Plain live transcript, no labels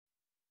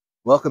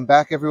Welcome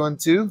back, everyone,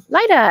 to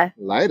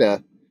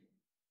Leiden.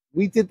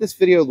 We did this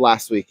video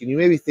last week, and you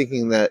may be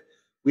thinking that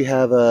we've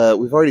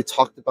already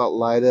talked about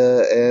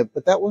Leiden,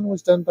 but that one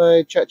was done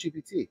by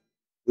ChatGPT.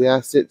 We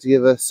asked it to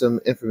give us some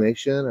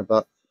information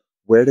about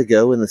where to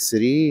go in the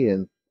city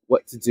and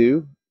what to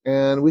do,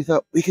 and we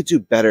thought we could do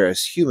better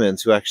as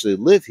humans who actually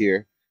live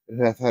here and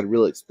who have had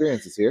real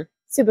experiences here.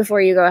 So before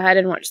you go ahead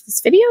and watch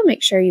this video,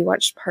 make sure you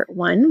watch part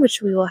 1,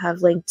 which we will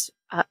have linked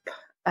up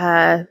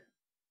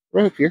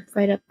Right up here.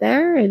 right up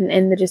there and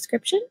in the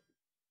description.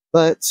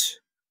 But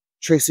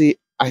Tracy,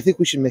 I think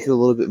we should make it a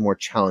little bit more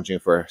challenging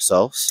for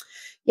ourselves.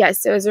 Yeah,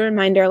 so as a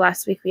reminder,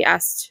 last week we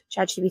asked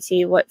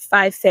ChatGPT what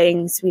 5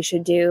 things we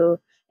should do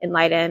in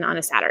Leiden on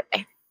a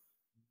Saturday.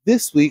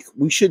 This week,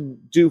 we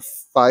should do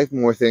 5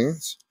 more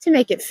things. To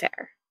make it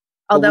fair.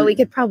 Although we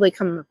could probably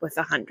come up with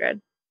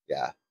 100.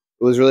 Yeah,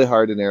 it was really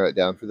hard to narrow it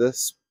down for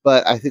this,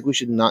 but I think we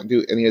should not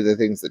do any of the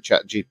things that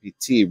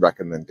ChatGPT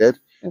recommended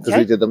because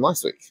we did them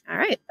last week. All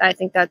right, I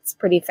think that's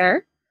pretty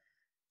fair.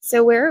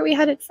 So where are we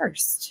headed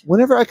first?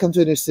 Whenever I come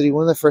to a new city,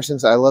 one of the first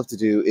things I love to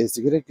do is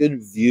to get a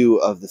good view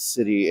of the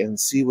city and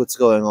see what's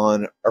going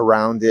on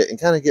around it and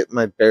kind of get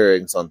my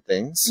bearings on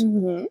things.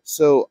 Mm-hmm.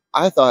 So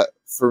I thought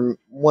for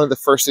one of the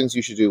first things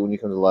you should do when you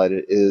come to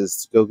Leiden is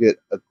to go get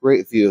a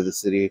great view of the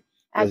city.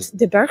 At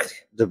De Burg.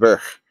 De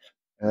Burg.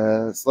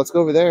 So let's go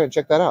over there and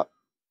check that out.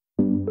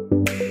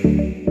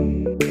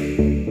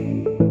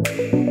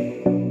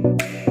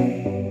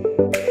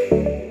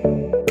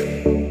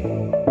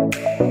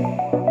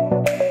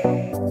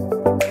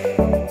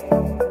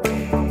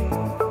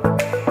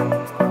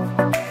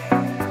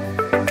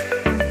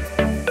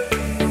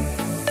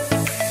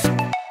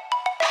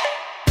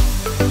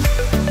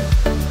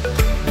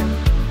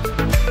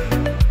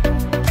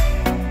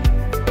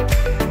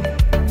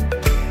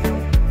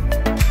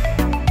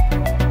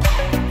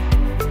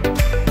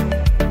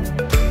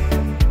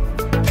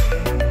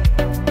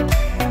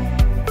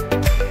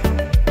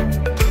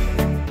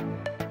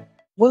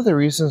 One of the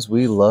reasons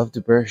we love De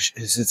Burg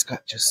is it's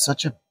got just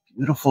such a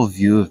beautiful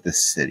view of the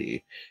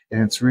city.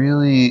 And it's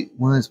really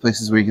one of those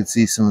places where you can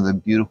see some of the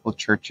beautiful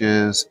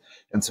churches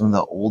and some of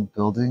the old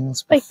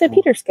buildings. Like the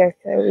Peterskirche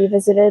that we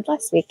visited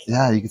last week.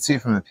 Yeah, you can see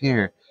it from up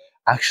here.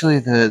 Actually,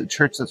 the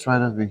church that's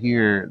right over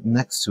here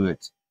next to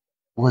it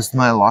was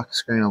my lock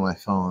screen on my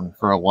phone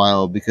for a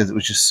while because it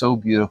was just so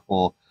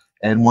beautiful.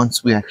 And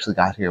once we actually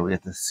got here, we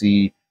got to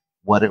see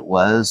what it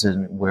was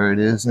and where it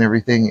is and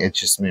everything. It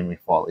just made me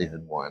fall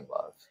even more in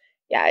love.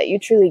 Yeah, you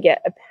truly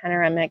get a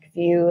panoramic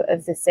view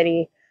of the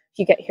city if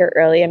you get here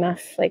early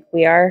enough, like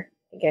we are.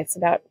 I think it's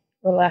about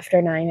a little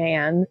after 9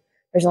 a.m.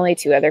 There's only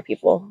 2 other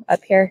people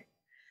up here.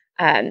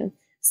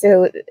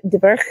 So De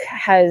Burg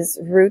has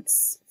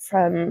roots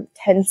from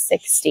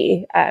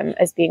 1060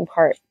 as being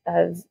part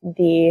of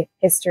the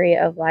history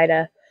of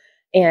Leiden.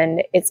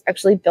 And it's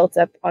actually built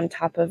up on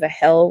top of a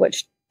hill,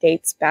 which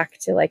dates back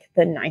to like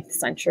the 9th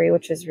century,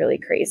 which is really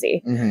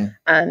crazy.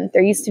 Mm-hmm.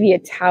 There used to be a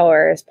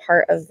tower as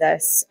part of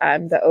this,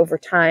 but over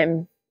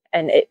time,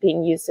 and it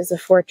being used as a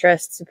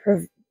fortress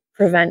to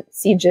prevent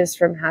sieges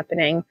from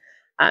happening,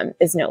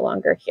 is no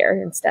longer here.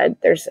 Instead,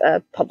 there's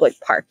a public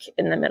park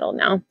in the middle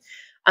now.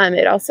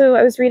 It also,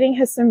 I was reading,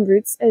 has some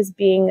roots as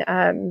being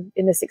in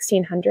the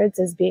 1600s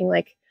as being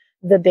like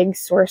the big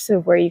source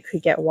of where you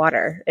could get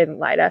water in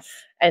Leiden.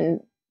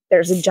 And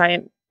there's a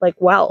giant like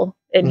well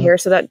in here,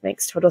 so that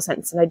makes total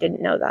sense, and I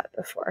didn't know that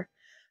before.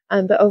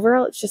 But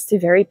overall, it's just a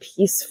very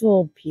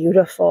peaceful,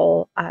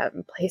 beautiful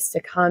place to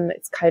come.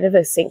 It's kind of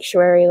a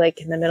sanctuary, like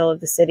in the middle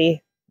of the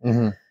city.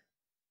 Mm-hmm.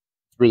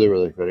 It's really,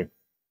 really pretty.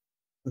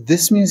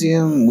 This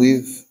museum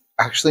we've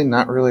actually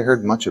not really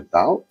heard much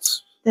about.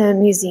 The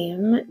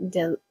Museum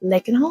de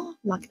Lachenhall,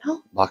 I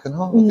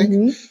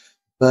think.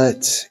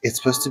 But it's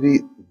supposed to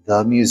be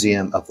the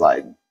Museum of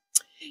Leiden.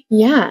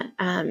 Yeah,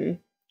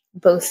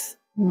 both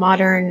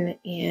modern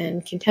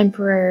and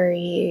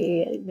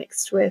contemporary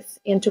mixed with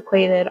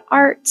antiquated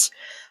art.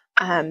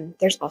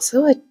 There's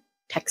also a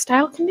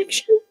textile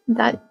connection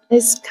that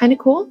is kind of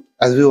cool.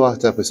 As we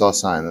walked up, we saw a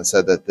sign that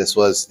said that this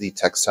was the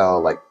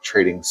textile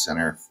trading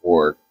center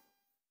for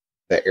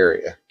the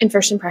area. In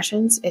first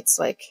impressions, it's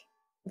like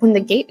when the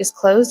gate is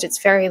closed,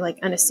 it's very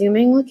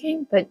unassuming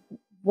looking, but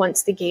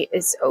once the gate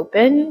is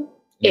open,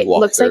 it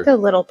looks like a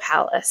little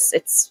palace.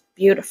 It's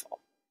beautiful.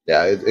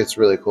 Yeah, it's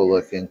really cool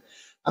looking.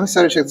 I'm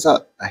excited to check this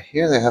out. I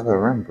hear they have a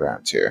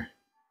Rembrandt here.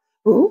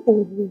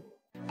 Ooh.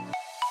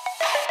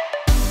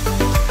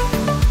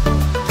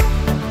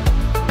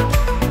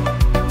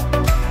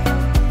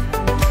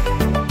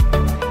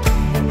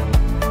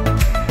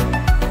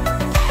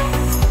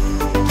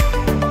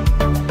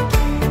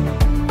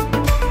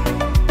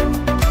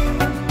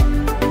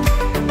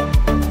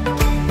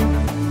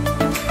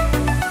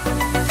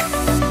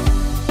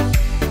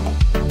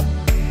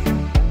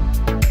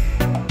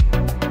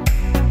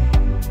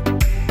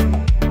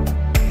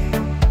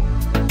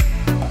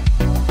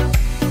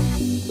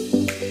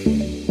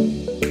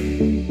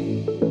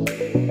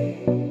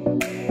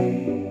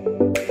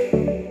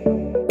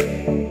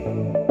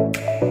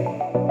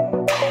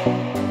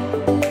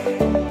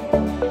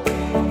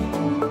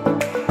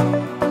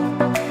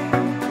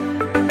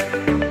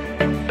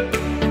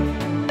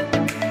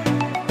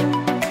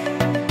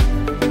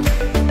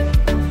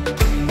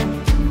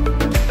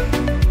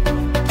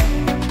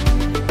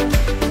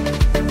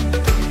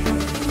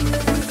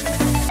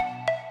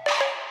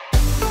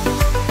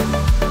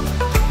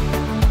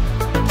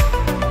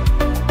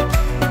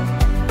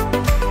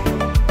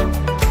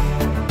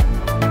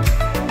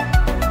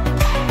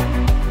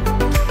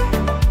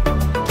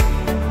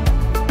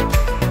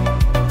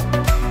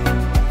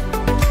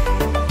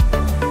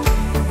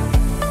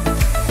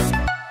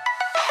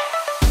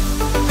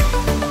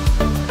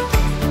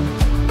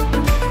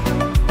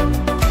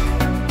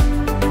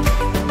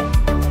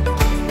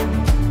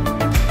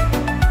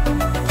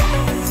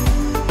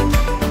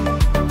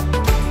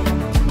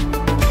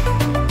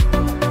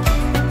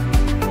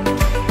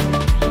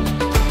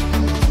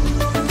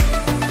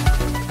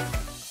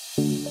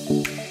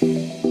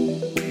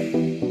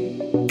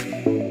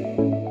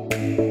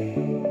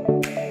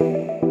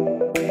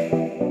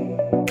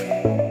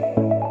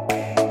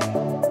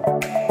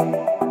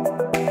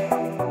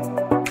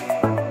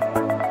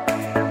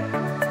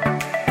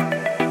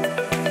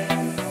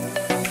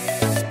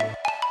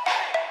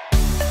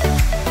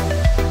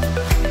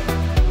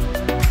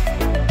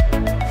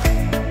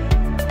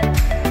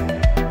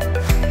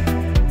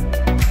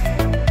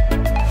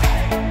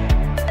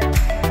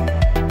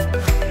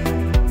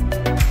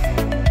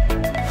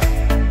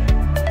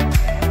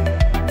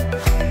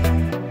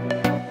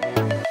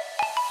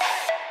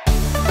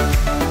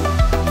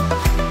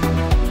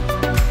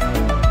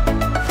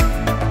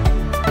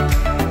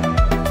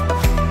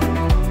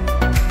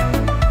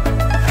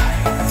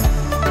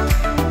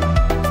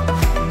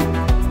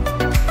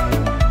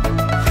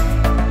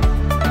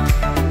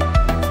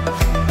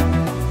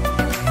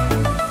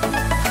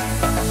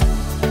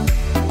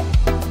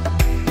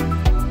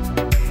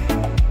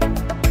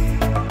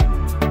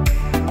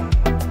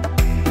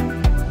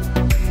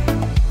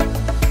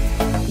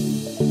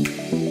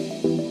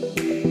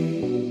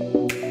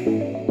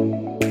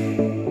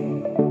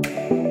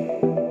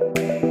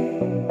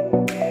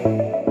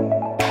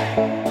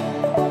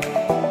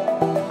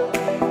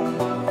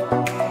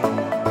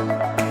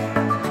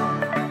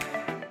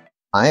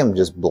 I am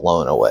just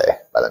blown away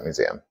by that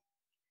museum.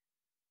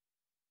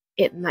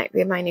 It might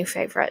be my new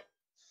favorite.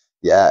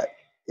 Yeah,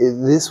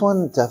 this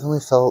one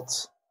definitely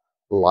felt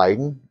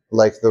Leiden.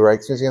 Like the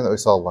Rijksmuseum that we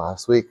saw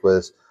last week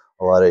was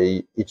a lot of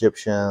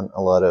Egyptian,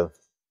 a lot of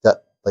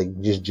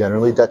like just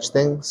generally Dutch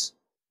things.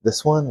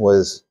 This one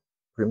was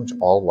pretty much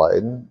all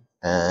Leiden,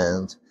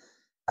 and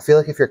I feel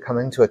like if you're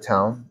coming to a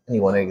town and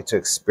you want to get to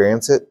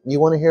experience it,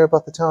 you want to hear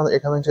about the town that you're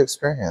coming to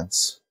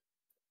experience.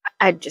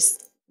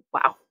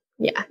 Wow.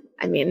 Yeah.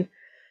 I mean,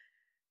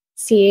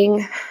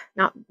 seeing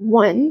not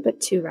one, but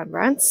two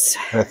Rembrandts.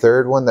 And a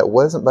third one that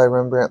wasn't by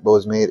Rembrandt, but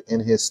was made in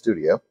his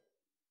studio.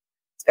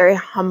 It's very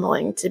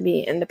humbling to be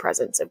in the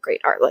presence of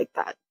great art like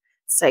that.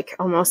 It's like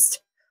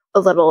almost a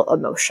little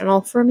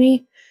emotional for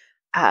me.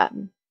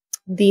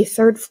 The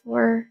third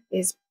floor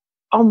is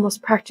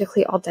almost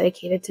practically all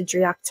dedicated to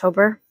 3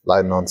 October.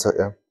 Leiden on set,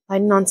 yeah.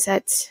 Leiden on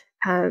set.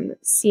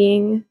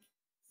 Seeing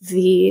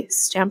the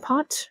stamp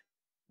pot.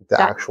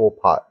 The actual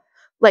pot.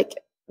 Like,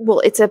 well,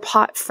 it's a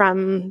pot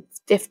from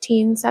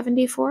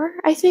 1574,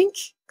 I think.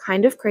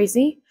 Kind of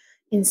crazy.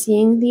 And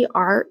seeing the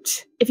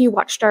art. If you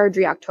watched our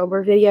 3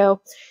 October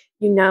video,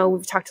 you know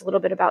we've talked a little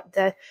bit about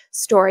the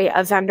story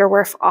of Van der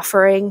Werf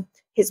offering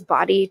his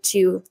body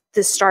to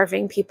the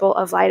starving people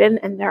of Leiden.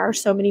 And there are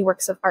so many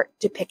works of art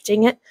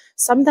depicting it.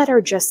 Some that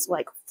are just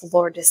like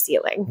floor to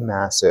ceiling.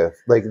 Massive.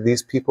 Like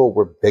these people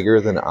were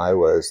bigger than I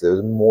was. It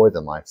was more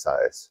than life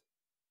size.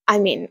 I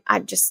mean,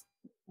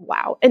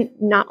 wow. And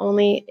not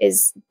only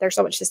is there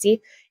so much to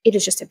see, it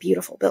is just a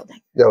beautiful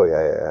building. Oh,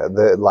 yeah.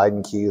 The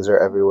Leiden keys are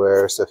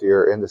everywhere. So if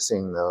you're into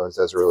seeing those,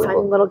 that's really fun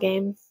cool. Little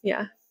game.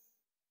 Yeah.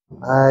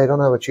 I don't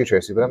know about you,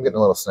 Tracy, but I'm getting a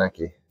little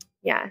snacky.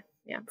 Yeah.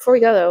 Before we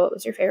go, though, what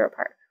was your favorite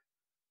part?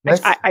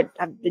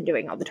 I've been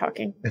doing all the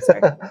talking.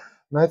 Sorry.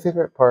 My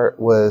favorite part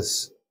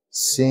was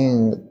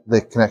seeing the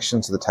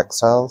connection to the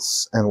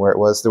textiles and where it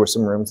was. There were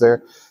some rooms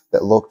there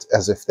that looked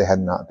as if they had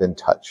not been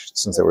touched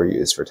since they were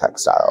used for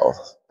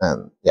textiles.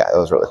 And yeah, it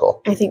was really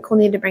cool. I think we'll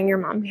need to bring your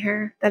mom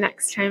here the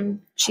next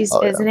time she's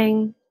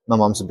visiting. Yeah. My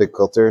mom's a big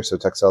quilter, so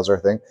textiles are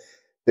a thing.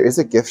 There is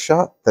a gift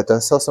shop that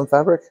does sell some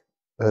fabric,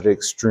 but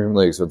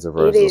extremely expensive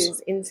roses. It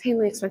is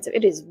insanely expensive.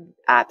 It is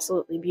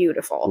absolutely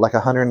beautiful. Like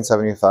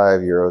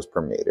 175 euros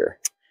per meter.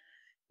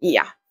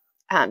 Yeah.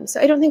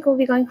 So I don't think we'll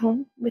be going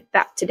home with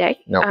that today.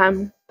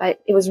 No. But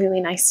it was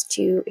really nice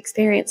to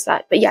experience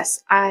that. But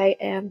yes, I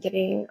am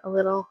getting a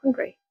little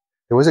hungry.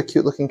 There was a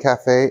cute looking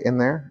cafe in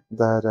there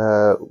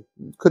that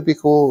could be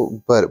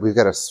cool, but we've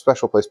got a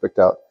special place picked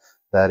out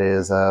that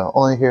is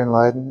only here in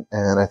Leiden,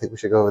 and I think we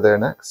should go over there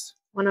next.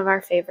 One of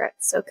our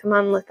favorites. So come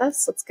on with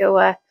us. Let's go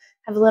have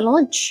a little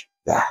lunch.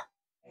 Yeah.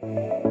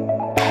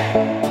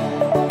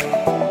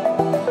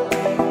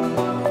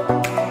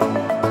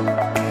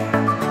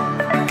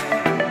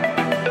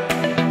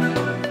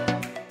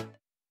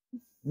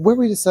 Where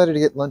we decided to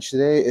get lunch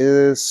today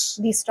is...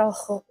 Die Stal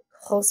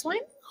Gooswijn?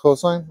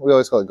 Gooswijn? We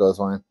always call it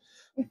Gooswijn.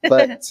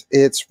 But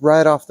it's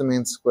right off the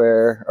main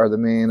square, or the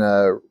main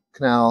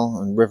canal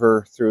and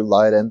river through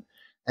Leiden.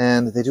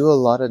 And they do a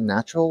lot of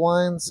natural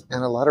wines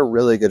and a lot of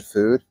really good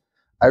food.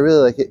 I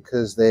really like it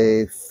because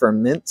they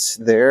ferment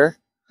there.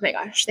 Oh my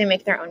gosh, they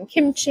make their own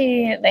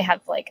kimchi. They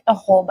have like a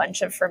whole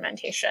bunch of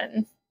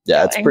fermentation.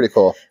 Yeah, it's pretty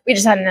cool. We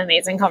just had an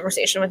amazing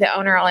conversation with the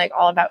owner, like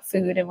all about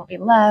food and what we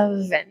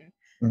love.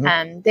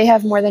 And they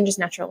have more than just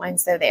natural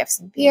wines, though. They have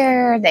some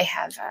beer. They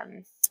have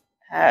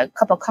a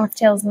couple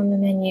cocktails on the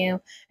menu.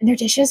 And their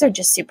dishes are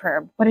just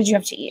superb. What did you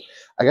have to eat?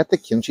 I got the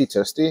kimchi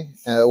toasty.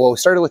 Well, we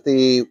started with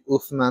the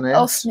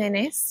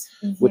mayonnaise,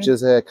 which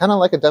is kind of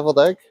like a deviled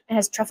egg. It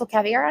has truffle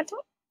caviar on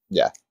top.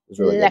 Yeah, it was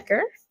really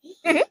Lekker.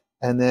 Good.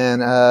 And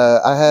then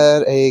I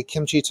had a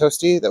kimchi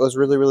toasty that was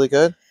really, really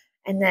good.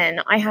 And then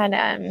I had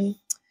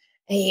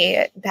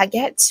a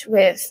baguette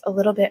with a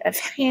little bit of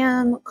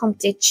ham,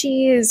 comté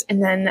cheese,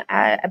 and then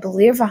I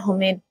believe a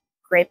homemade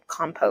grape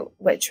compote,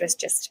 which was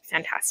just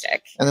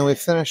fantastic. And then we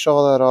finished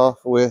all that off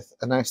with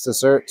a nice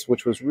dessert,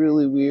 which was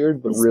really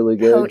weird, but really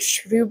good.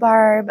 Poached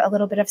rhubarb, a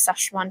little bit of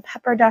Szechuan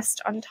pepper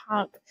dust on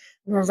top,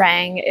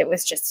 meringue. It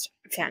was just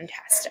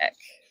fantastic.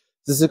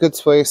 This is a good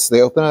place.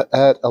 They open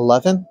at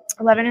 11?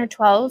 11 or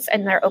 12,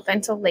 and they're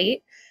open till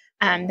late.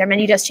 Their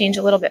menu does change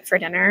a little bit for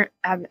dinner.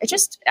 It's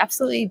just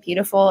absolutely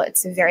beautiful.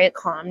 It's a very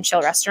calm,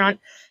 chill restaurant.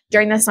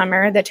 During the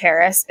summer, the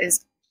terrace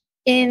is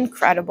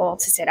incredible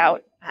to sit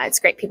out. It's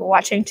great people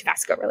watching.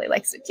 Tabasco really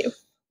likes it too.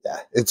 Yeah,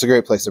 it's a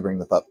great place to bring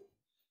the pup.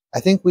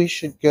 I think we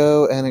should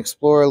go and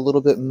explore a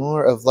little bit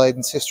more of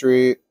Leiden's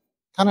history,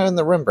 kind of in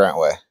the Rembrandt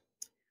way.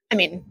 I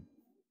mean,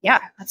 yeah,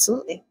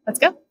 absolutely. Let's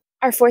go.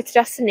 Our fourth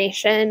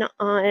destination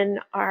on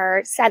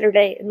our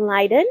Saturday in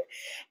Leiden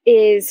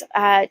is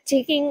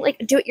taking like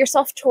a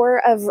do-it-yourself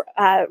tour of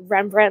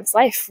Rembrandt's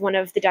life, one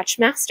of the Dutch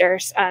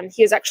masters.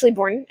 He was actually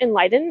born in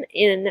Leiden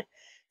in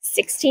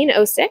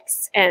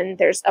 1606, and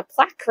there's a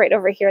plaque right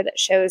over here that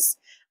shows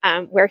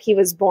where he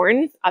was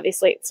born.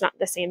 Obviously, it's not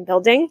the same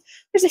building.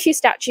 There's a few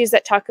statues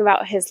that talk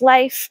about his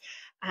life.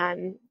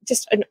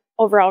 Just an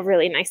overall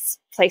really nice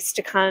place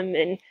to come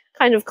and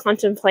kind of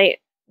contemplate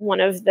one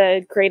of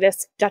the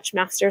greatest Dutch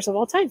masters of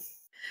all time.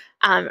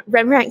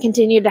 Rembrandt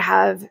continued to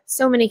have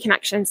so many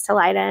connections to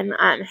Leiden.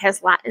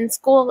 His Latin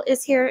school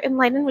is here in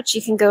Leiden, which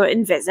you can go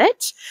and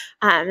visit.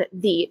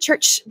 The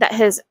church that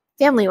his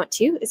family went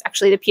to is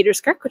actually the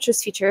Peterskirk, which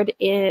was featured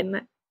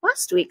in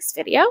last week's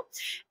video.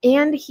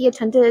 And he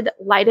attended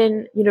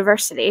Leiden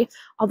University,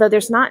 although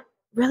there's not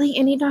really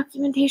any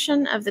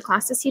documentation of the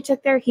classes he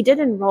took there. He did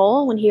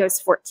enroll when he was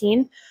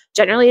 14.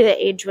 Generally,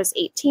 the age was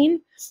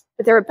 18,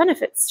 but there were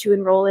benefits to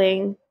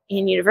enrolling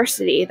in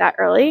university that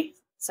early,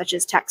 such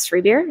as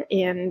tax-free beer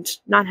and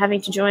not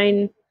having to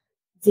join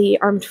the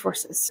armed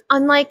forces.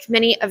 Unlike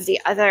many of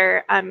the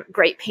other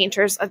great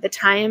painters of the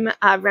time,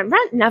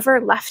 Rembrandt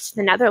never left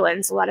the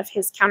Netherlands. A lot of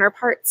his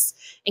counterparts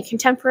and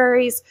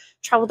contemporaries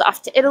traveled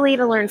off to Italy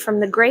to learn from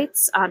the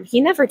greats.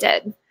 He never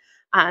did.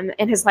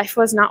 And his life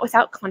was not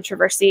without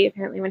controversy.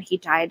 Apparently, when he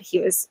died, he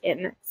was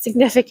in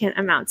significant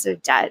amounts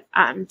of debt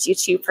due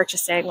to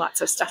purchasing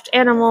lots of stuffed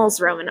animals,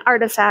 Roman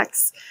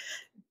artifacts,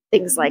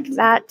 things like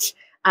that.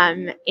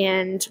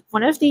 And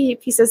one of the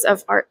pieces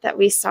of art that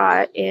we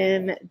saw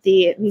in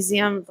the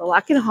museum, the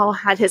Lakenhall,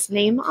 had his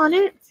name on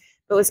it,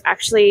 but was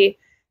actually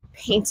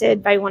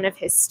painted by one of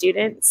his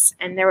students.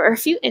 And there were a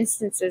few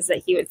instances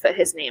that he would put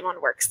his name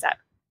on works that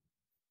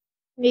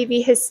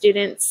maybe his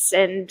students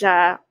and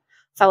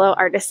fellow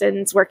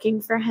artisans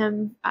working for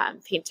him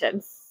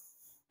painted.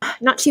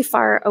 Not too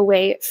far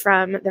away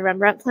from the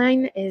Rembrandt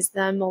plane is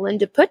the Molen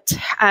de Put,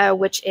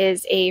 which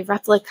is a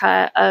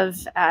replica of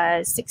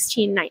a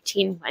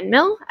 1619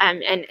 windmill,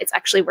 and it's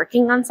actually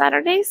working on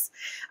Saturdays.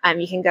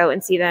 You can go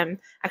and see them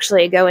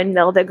actually go and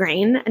mill the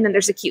grain, and then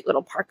there's a cute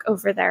little park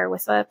over there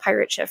with a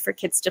pirate ship for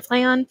kids to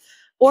play on.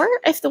 Or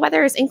if the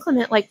weather is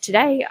inclement like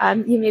today,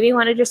 you maybe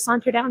want to just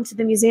saunter down to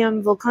the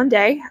Museum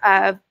Volconde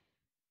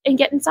and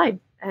get inside.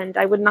 And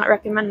I would not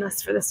recommend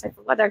this for this type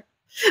of weather.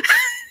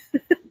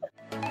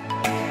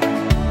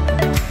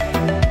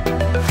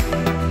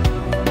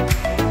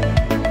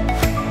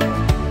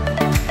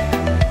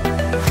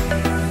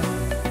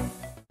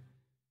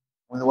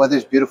 When the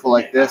weather's beautiful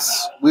like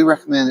this, we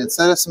recommend,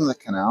 instead of some of the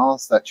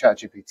canals that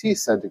ChatGPT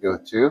said to go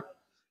to,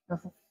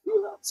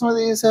 some of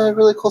these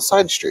really cool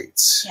side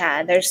streets.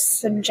 Yeah, there's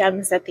some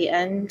gems at the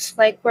end,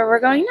 like where we're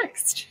going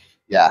next.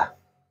 Yeah.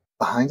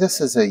 Behind us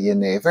is a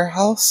Jenever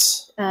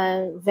house.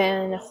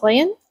 Van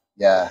Hoyen.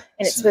 Yeah.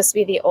 And it's supposed to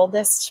be the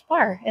oldest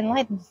bar in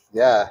Leiden.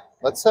 Yeah.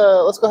 Let's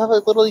go have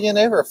a little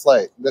Jenever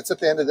flight. That's at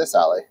the end of this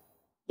alley.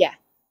 Yeah.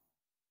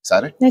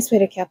 Excited? Nice way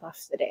to cap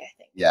off the day, I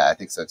think. Yeah, I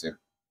think so too.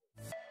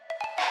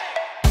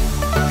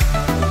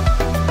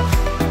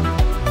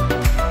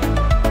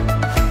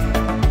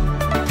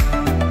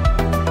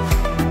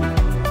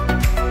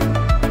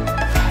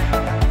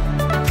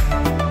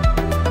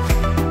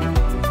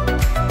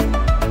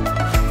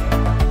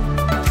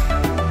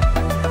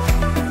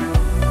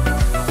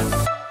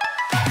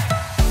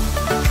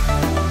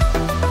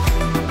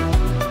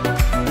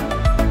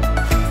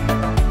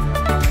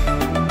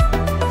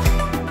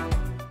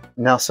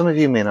 Now, some of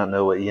you may not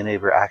know what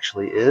Jenever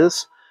actually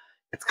is.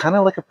 It's kind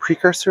of like a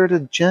precursor to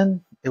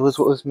gin. It was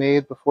what was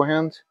made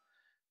beforehand.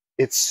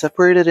 It's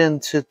separated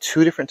into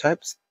two different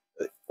types,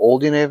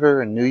 old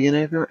Jenever and new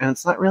Jenever, and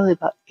it's not really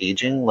about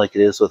aging like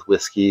it is with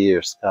whiskey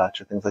or scotch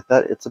or things like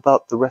that. It's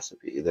about the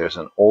recipe. There's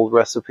an old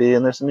recipe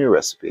and there's a new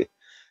recipe.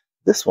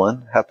 This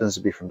one happens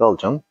to be from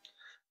Belgium,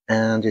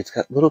 and it's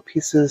got little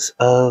pieces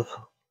of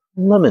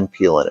lemon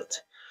peel in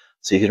it.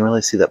 So you can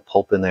really see that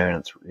pulp in there, and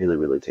it's really,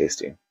 really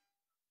tasty.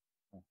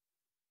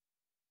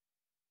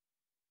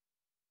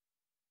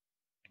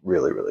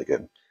 Really, really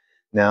good.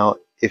 Now,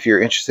 if you're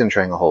interested in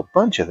trying a whole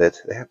bunch of it,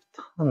 they have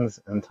tons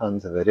and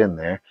tons of it in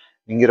there.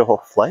 You can get a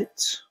whole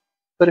flight,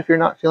 but if you're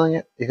not feeling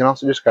it, you can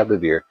also just grab a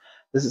beer.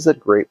 This is a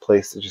great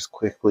place to just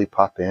quickly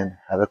pop in,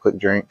 have a quick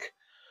drink,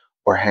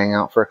 or hang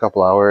out for a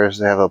couple hours.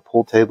 They have a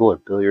pool table or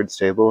billiards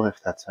table, if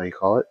that's how you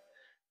call it,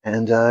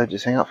 and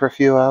just hang out for a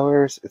few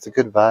hours. It's a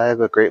good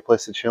vibe, a great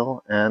place to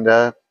chill, and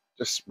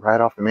just right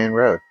off the main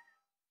road.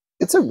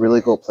 It's a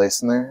really cool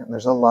place in there, and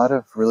there's a lot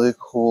of really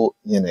cool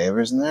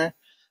Jenevers in there.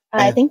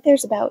 I think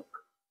there's about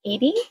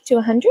 80 to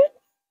 100.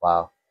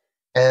 Wow.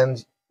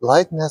 And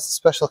Leiden has a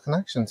special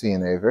connection to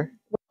Jenever.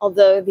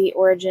 Although the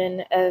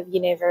origin of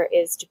Jenever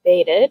is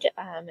debated,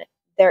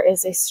 there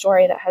is a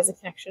story that has a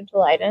connection to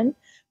Leiden.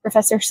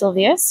 Professor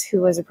Sylvius,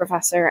 who was a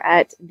professor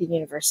at the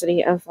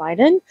University of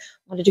Leiden,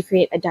 wanted to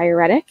create a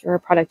diuretic or a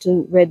product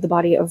to rid the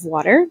body of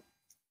water.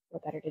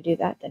 What better to do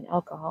that than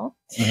alcohol?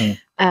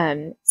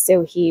 Mm-hmm.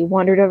 So he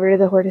wandered over to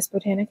the Hortus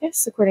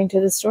Botanicus, according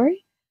to the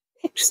story,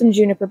 picked some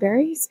juniper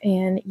berries,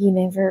 and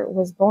Jenever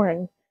was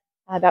born.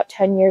 About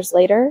 10 years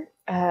later,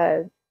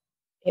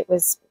 it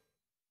was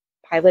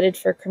piloted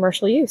for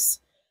commercial use.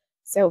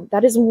 So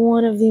that is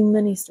one of the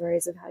many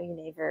stories of how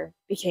Jenever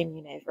became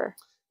Jenever.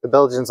 The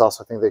Belgians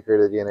also think they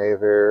created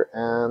Jenever,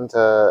 and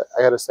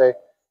I gotta say,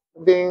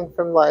 being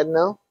from Leiden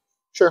now,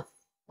 sure,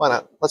 why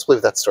not? Let's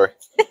believe that story.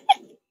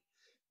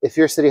 If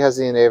your city has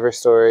a Jenever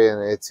story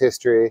and its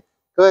history,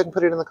 go ahead and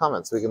put it in the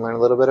comments so we can learn a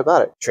little bit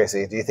about it.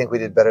 Tracy, do you think we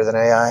did better than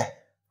AI?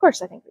 Of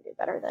course, I think we did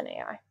better than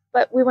AI,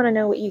 but we want to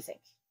know what you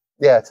think.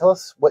 Yeah, tell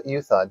us what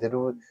you thought. Did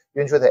you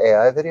enjoy the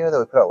AI video that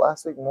we put out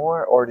last week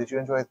more, or did you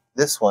enjoy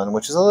this one,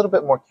 which is a little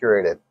bit more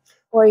curated?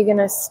 Or are you going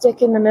to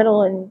stick in the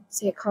middle and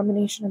say a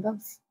combination of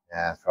both?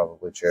 Yeah, that's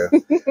probably true.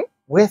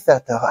 With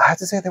that, though, I have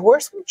to say there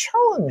were some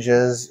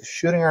challenges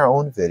shooting our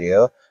own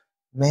video,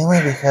 mainly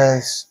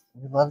because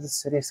we love the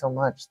city so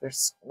much.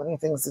 There's so many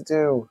things to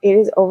do. It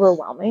is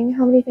overwhelming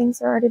how many things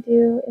there are to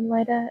do in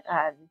Leiden.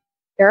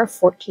 There are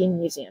 14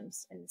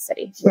 museums in the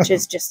city, which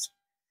is just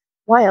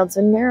wild.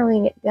 So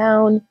narrowing it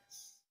down,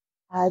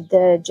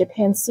 the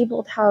Japan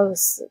Siebold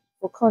House,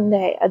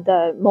 Volconde,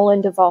 the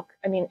Moulin de Valk.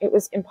 I mean, it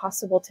was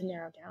impossible to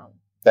narrow down.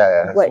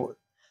 Yeah. What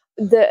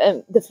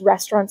the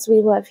restaurants we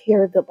love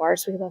here, the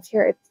bars we love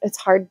here. It's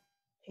hard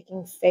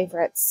picking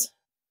favorites.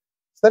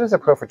 So that is a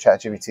pro for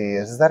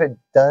ChatGPT is that it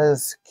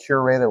does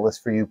curate a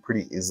list for you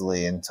pretty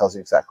easily and tells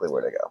you exactly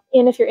where to go.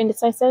 And if you're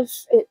indecisive,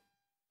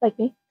 like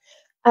me,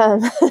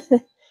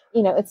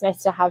 it's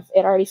nice to have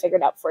it already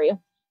figured out for you.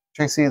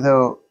 Tracy,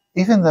 though,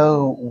 even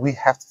though we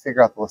have to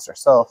figure out the list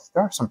ourselves,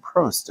 there are some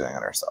pros to doing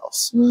it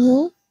ourselves.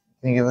 Mm-hmm.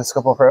 Can you give us a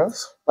couple of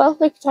pros? Well,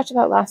 like we talked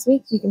about last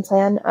week, you can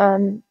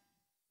plan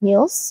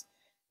meals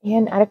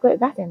and adequate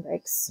bathroom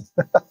breaks.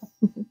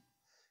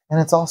 And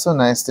it's also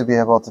nice to be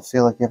able to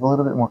feel like you have a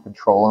little bit more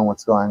control on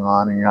what's going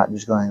on and you're not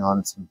just going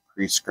on some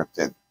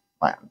pre-scripted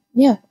plan.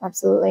 Yeah,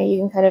 absolutely. You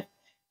can kind of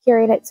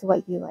curate it to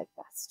what you like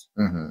best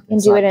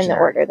and do it in the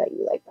order that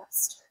you like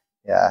best.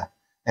 Yeah.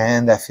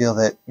 And I feel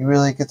that you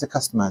really get to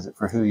customize it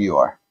for who you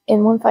are.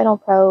 And one final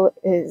pro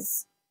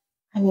is,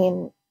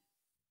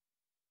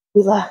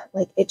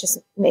 it just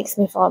makes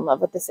me fall in love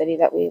with the city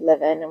that we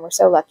live in. And we're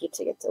so lucky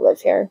to get to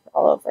live here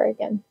all over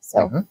again.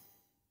 So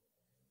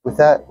with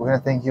that, we're going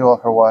to thank you all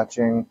for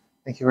watching.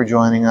 Thank you for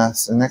joining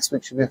us. And next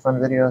week should be a fun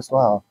video as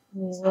well.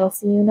 We will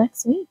see you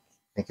next week.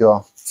 Thank you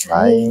all.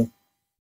 Bye.